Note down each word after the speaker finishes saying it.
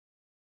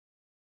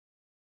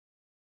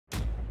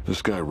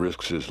This guy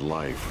risks his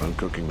life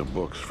uncooking the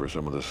books for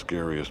some of the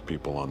scariest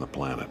people on the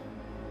planet.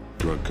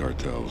 Drug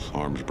cartels,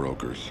 arms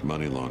brokers,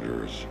 money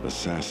launderers,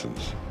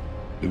 assassins.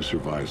 Who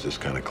survives this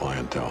kind of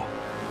clientele?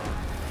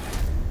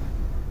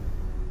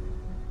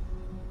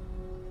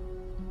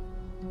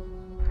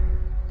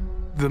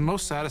 The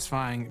most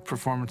satisfying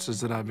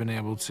performances that I've been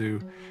able to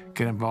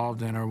get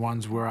involved in are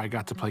ones where I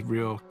got to play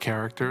real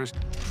characters.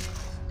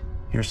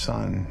 Your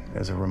son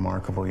is a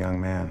remarkable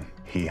young man.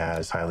 He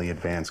has highly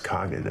advanced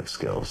cognitive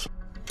skills.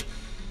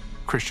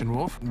 Christian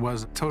Wolff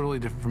was totally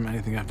different from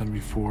anything I've done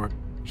before.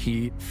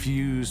 He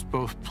fused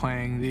both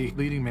playing the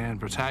leading man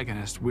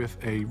protagonist with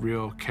a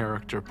real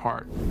character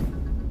part.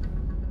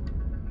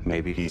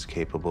 Maybe he's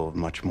capable of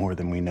much more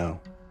than we know.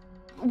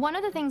 One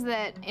of the things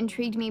that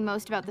intrigued me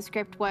most about the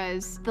script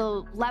was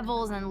the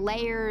levels and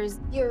layers.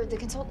 You're the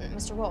consultant,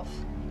 Mr. Wolff.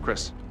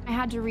 Chris. I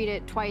had to read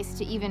it twice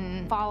to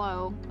even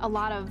follow a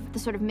lot of the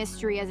sort of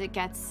mystery as it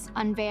gets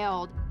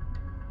unveiled.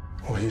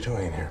 What are you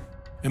doing here?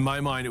 In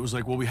my mind, it was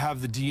like, well, we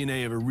have the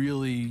DNA of a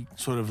really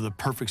sort of the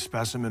perfect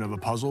specimen of a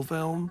puzzle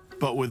film,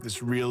 but with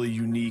this really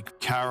unique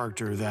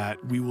character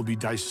that we will be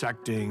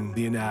dissecting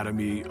the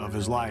anatomy of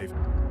his life.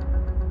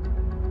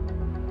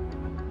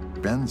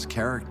 Ben's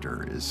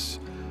character is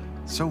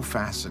so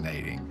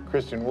fascinating.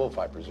 Christian Wolff,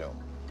 I presume.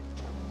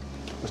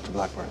 Mr.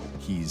 Blackburn.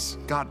 He's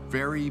got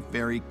very,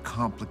 very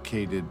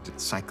complicated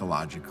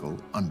psychological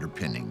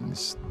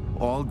underpinnings.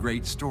 All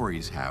great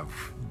stories have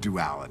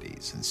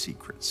dualities and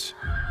secrets.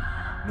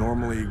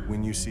 Normally,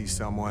 when you see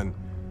someone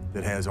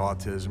that has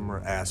autism or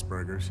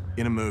Asperger's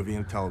in a movie,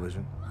 in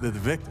television, they're the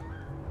victim.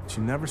 But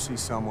you never see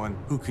someone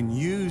who can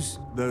use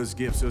those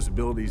gifts, those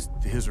abilities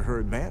to his or her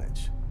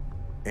advantage.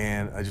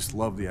 And I just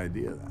love the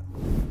idea of that.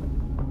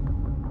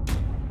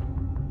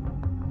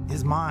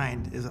 His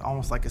mind is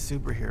almost like a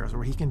superhero's,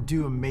 where he can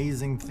do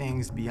amazing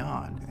things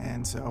beyond.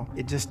 And so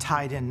it just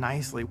tied in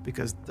nicely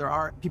because there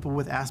are people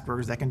with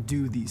Asperger's that can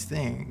do these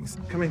things.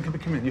 Come in, come in,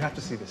 come in. You have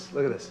to see this.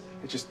 Look at this.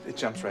 It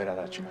jumps right out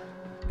at you.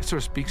 It sort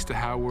of speaks to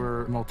how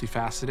we're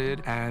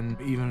multifaceted, and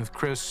even with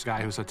Chris, a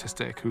guy who's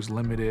autistic, who's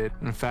limited,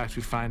 and in fact,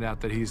 we find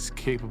out that he's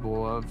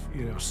capable of,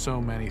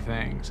 so many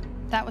things.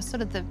 That was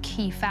sort of the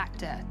key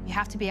factor. You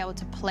have to be able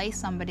to play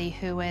somebody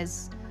who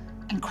is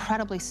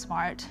incredibly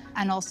smart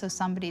and also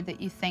somebody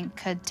that you think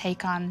could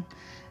take on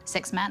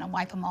 6 men and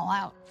wipe them all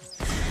out.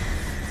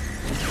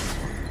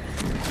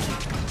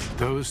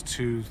 Those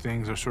two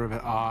things are sort of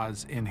at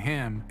odds in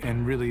him,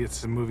 and really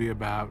it's a movie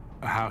about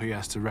how he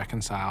has to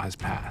reconcile his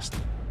past.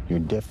 You're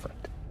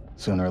different.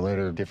 Sooner or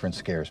later, different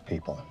scares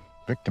people.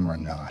 Victim or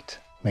not,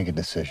 make a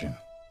decision.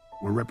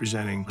 We're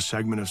representing a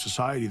segment of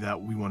society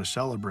that we want to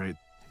celebrate.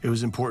 It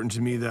was important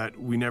to me that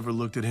we never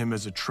looked at him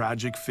as a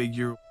tragic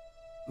figure.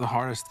 The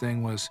hardest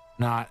thing was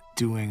not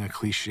doing a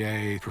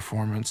cliche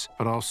performance,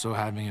 but also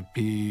having it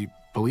be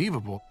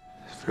believable.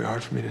 It's very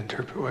hard for me to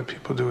interpret why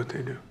people do what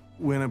they do.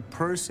 When a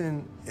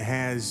person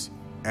has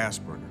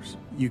Asperger's,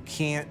 you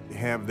can't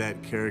have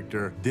that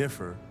character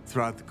differ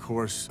throughout the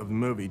course of the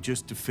movie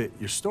just to fit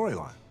your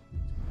storyline.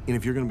 And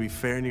if you're going to be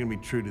fair and you're going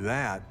to be true to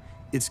that,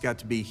 it's got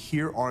to be,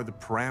 here are the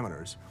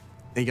parameters,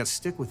 and you got to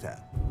stick with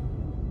that.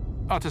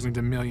 Autism is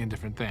a million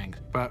different things,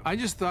 but I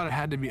just thought it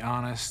had to be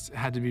honest, it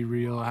had to be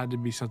real, it had to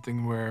be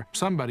something where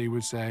somebody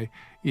would say,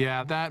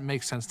 yeah, that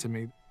makes sense to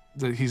me,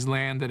 that he's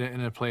landed it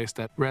in a place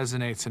that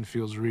resonates and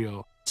feels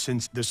real.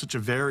 Since there's such a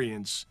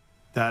variance,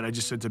 that I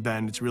just said to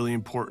Ben, it's really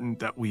important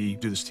that we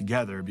do this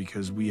together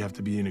because we have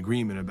to be in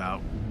agreement about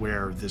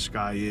where this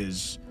guy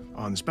is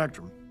on the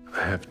spectrum.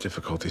 I have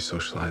difficulty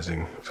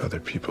socializing with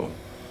other people,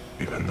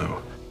 even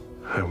though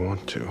I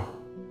want to.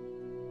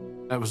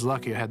 I was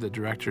lucky I had the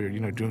director,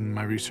 doing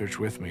my research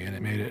with me, and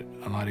it made it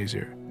a lot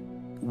easier.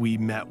 We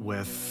met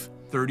with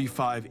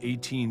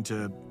 18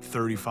 to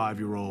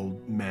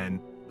 35-year-old men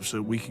so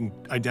we can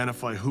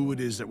identify who it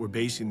is that we're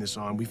basing this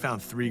on. We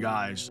found 3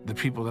 guys. The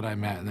people that I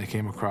met and they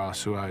came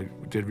across who I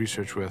did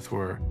research with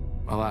were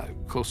a lot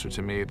closer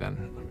to me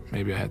than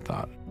maybe I had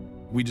thought.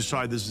 We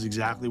decided this is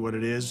exactly what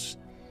it is,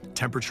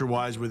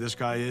 temperature-wise, where this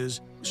guy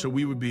is. So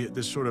we would be at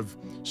this sort of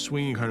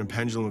swinging kind of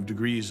pendulum of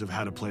degrees of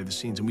how to play the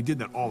scenes, and we did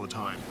that all the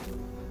time.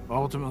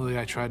 Ultimately,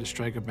 I tried to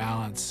strike a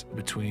balance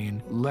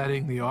between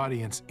letting the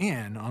audience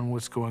in on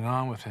what's going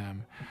on with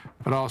him,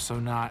 but also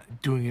not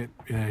doing it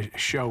in a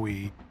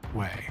showy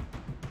way.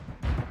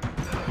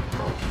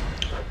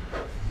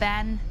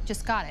 Ben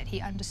just got it.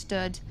 He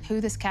understood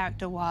who this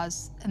character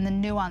was and the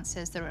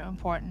nuances that were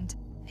important.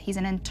 He's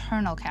an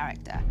internal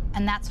character,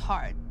 and that's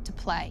hard to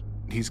play.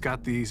 He's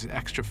got these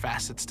extra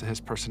facets to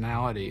his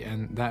personality,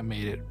 and that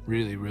made it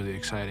really, really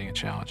exciting and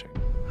challenging.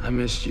 I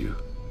missed you.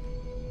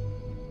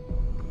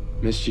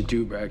 Missed you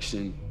too,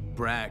 Braxton.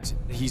 Brax,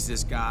 he's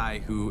this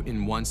guy who,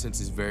 in one sense,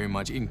 is very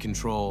much in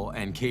control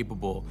and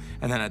capable,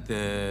 and then at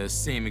the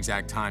same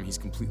exact time, he's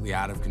completely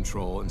out of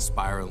control and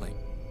spiraling.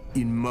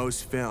 In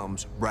most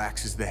films,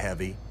 Brax is the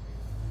heavy,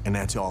 and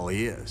that's all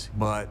he is.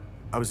 But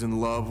I was in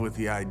love with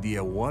the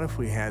idea, what if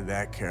we had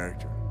that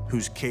character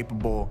who's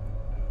capable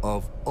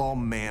of all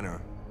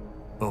manner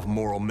of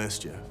moral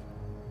mischief,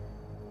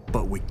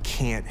 but we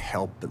can't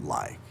help but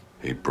like?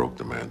 He broke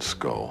the man's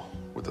skull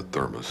with a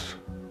thermos,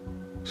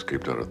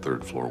 escaped out a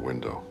third-floor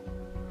window,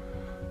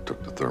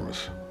 took the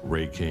thermos.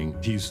 Ray King,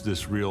 he's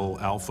this real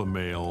alpha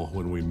male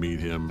when we meet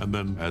him, and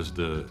then as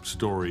the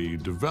story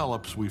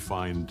develops, we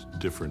find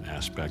different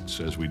aspects,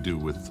 as we do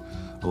with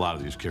a lot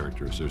of these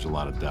characters. There's a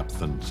lot of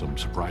depth and some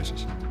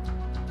surprises.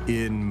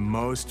 In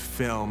most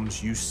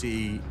films, you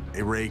see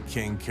a Ray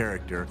King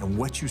character, and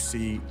what you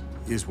see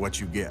is what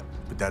you get,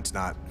 but that's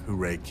not who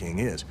Ray King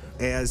is.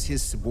 As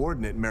his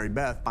subordinate, Mary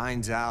Beth,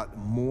 finds out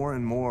more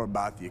and more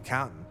about the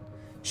accountant,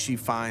 she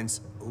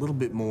finds a little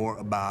bit more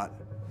about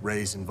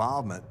Ray's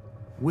involvement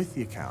with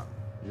the accountant.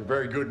 You're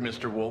very good,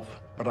 Mr.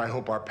 Wolff, but I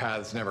hope our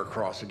paths never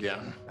cross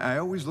again. I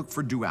always look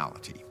for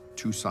duality,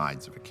 two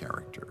sides of a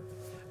character.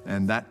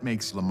 And that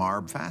makes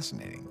Lamar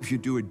fascinating. If you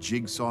do a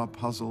jigsaw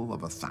puzzle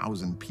of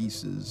 1,000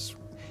 pieces,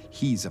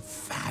 he's a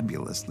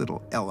fabulous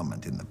little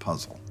element in the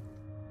puzzle.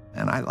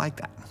 And I like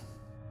that.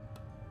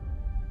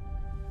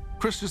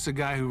 Chris is a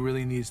guy who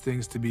really needs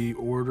things to be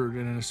ordered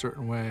in a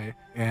certain way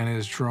and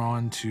is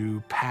drawn to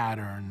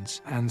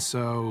patterns. And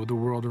so the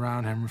world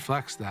around him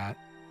reflects that.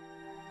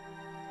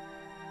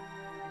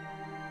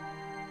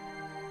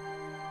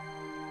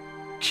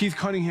 Keith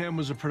Cunningham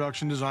was a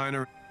production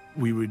designer.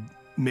 We would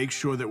make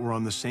sure that we're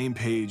on the same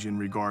page in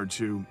regard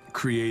to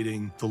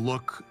creating the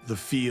look, the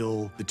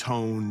feel, the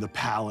tone, the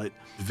palette,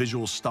 the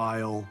visual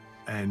style,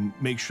 and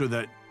make sure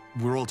that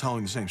we're all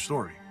telling the same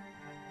story.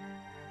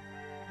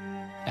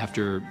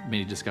 After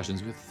many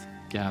discussions with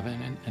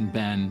Gavin and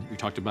Ben, we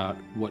talked about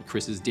what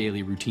Chris's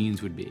daily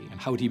routines would be and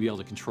how would he be able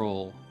to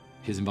control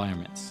his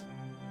environments.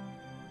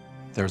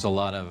 There's a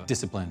lot of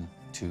discipline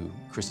to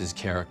Chris's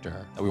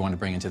character that we want to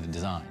bring into the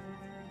design.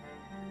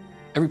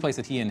 Every place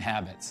that he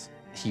inhabits,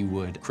 he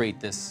would create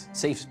this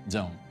safe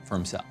zone for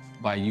himself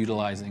by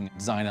utilizing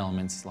design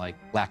elements like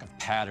lack of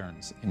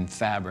patterns in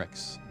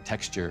fabrics,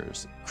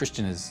 textures.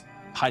 Christian is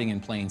hiding in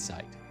plain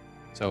sight.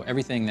 So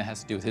everything that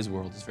has to do with his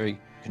world is very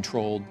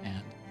controlled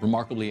and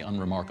remarkably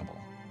unremarkable.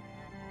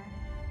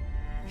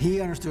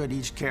 He understood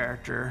each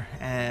character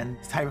and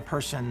the type of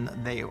person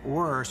they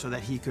were so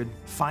that he could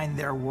find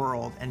their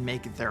world and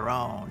make it their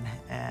own.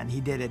 And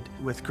he did it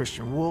with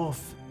Christian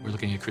Wolff. We're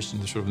looking at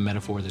Christian as sort of a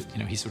metaphor that,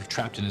 he's sort of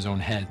trapped in his own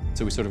head.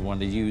 So we sort of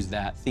wanted to use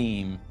that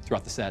theme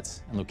throughout the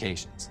sets and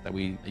locations, that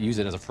we use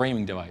it as a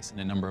framing device in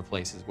a number of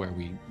places where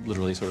we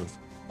literally sort of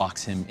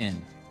box him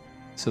in.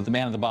 So the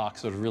man in the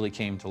box sort of really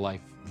came to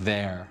life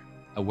there,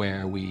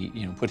 where we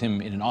put him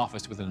in an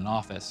office within an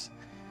office,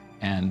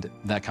 and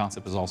that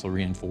concept is also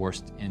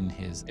reinforced in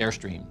his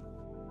Airstream.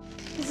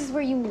 This is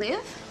where you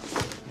live?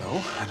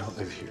 No, I don't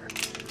live here.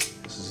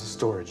 This is a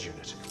storage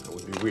unit. That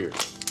would be weird.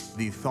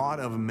 The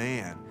thought of a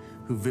man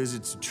who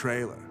visits a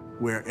trailer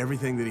where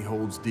everything that he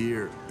holds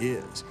dear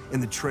is,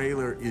 and the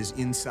trailer is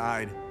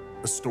inside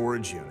a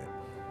storage unit,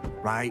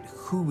 right?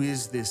 Who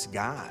is this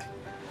guy?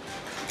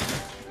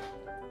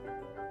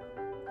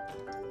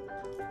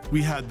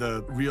 We had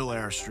the real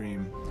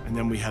Airstream, and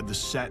then we had the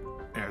set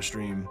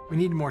Airstream. We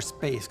needed more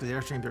space because the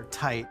Airstreams are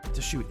tight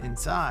to shoot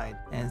inside.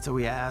 And so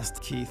we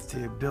asked Keith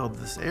to build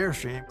this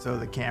Airstream so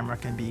the camera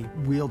can be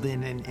wheeled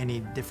in any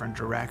different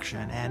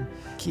direction. And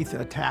Keith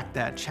attacked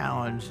that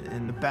challenge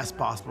in the best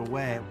possible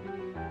way.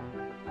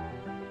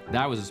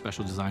 That was a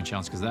special design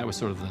challenge because that was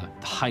sort of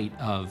the height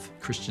of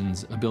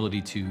Christian's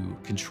ability to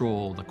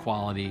control the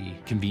quality,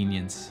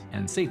 convenience,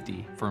 and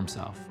safety for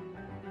himself.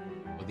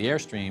 But the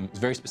Airstream was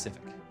very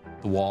specific.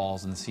 The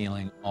walls and the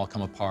ceiling all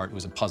come apart. It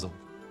was a puzzle,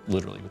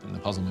 literally, within the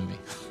puzzle movie.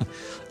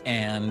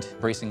 And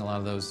embracing a lot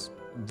of those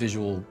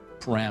visual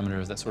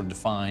parameters that sort of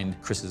defined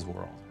Chris's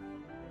world.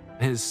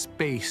 His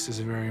space is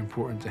very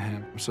important to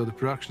him. So the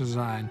production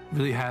design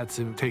really had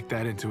to take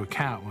that into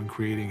account when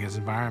creating his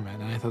environment,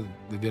 and I thought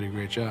they did a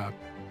great job.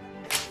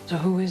 So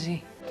who is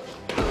he?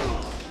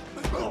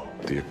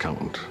 The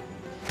accountant.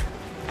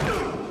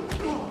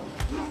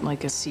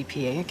 Like a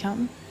CPA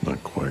accountant?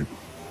 Not quite.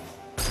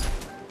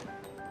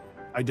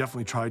 I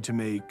definitely tried to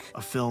make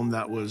a film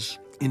that was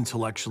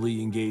intellectually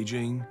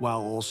engaging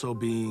while also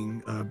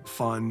being a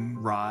fun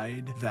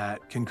ride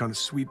that can kind of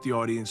sweep the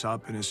audience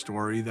up in a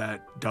story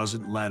that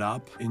doesn't let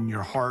up in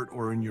your heart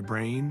or in your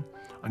brain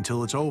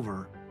until it's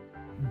over.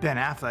 Ben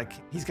Affleck,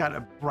 he's got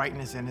a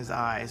brightness in his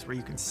eyes where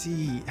you can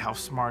see how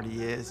smart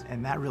he is,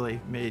 and that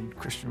really made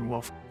Christian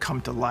Wolff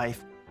come to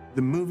life.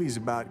 The movie's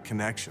about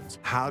connections.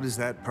 How does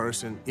that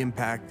person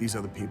impact these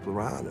other people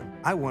around him?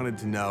 I wanted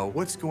to know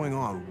what's going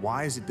on.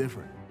 Why is it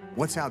different?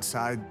 What's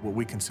outside what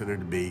we consider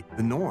to be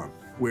the norm,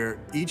 where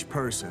each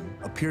person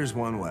appears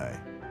one way,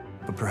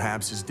 but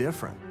perhaps is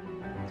different.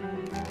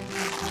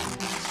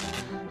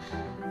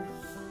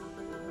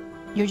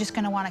 You're just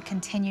going to want to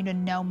continue to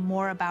know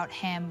more about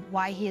him,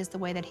 why he is the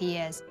way that he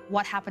is,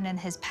 what happened in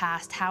his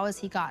past, how has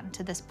he gotten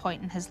to this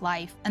point in his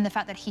life, and the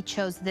fact that he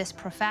chose this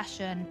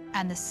profession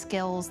and the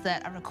skills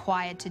that are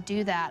required to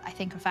do that, I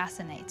think are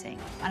fascinating.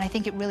 And I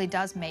think it really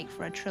does make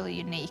for a truly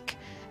unique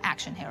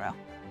action hero.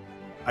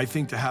 I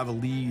think to have a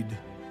lead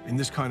in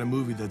this kind of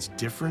movie that's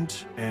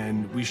different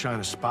and we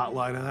shine a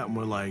spotlight on that and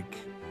we're like,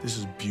 this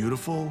is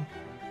beautiful,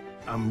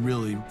 I'm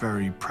really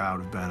very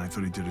proud of Ben. I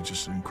thought he did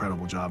just an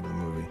incredible job in the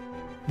movie.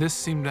 This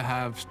seemed to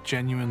have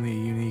genuinely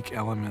unique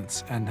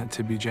elements and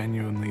to be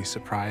genuinely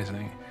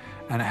surprising.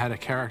 And it had a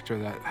character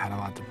that had a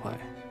lot to play.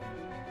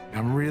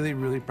 I'm really,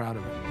 really proud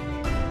of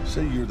it.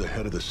 Say you're the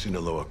head of the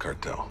Sinaloa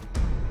cartel.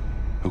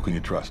 Who can you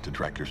trust to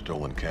track your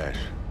stolen cash?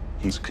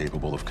 He's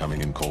capable of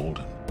coming in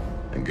cold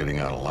and getting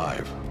out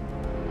alive.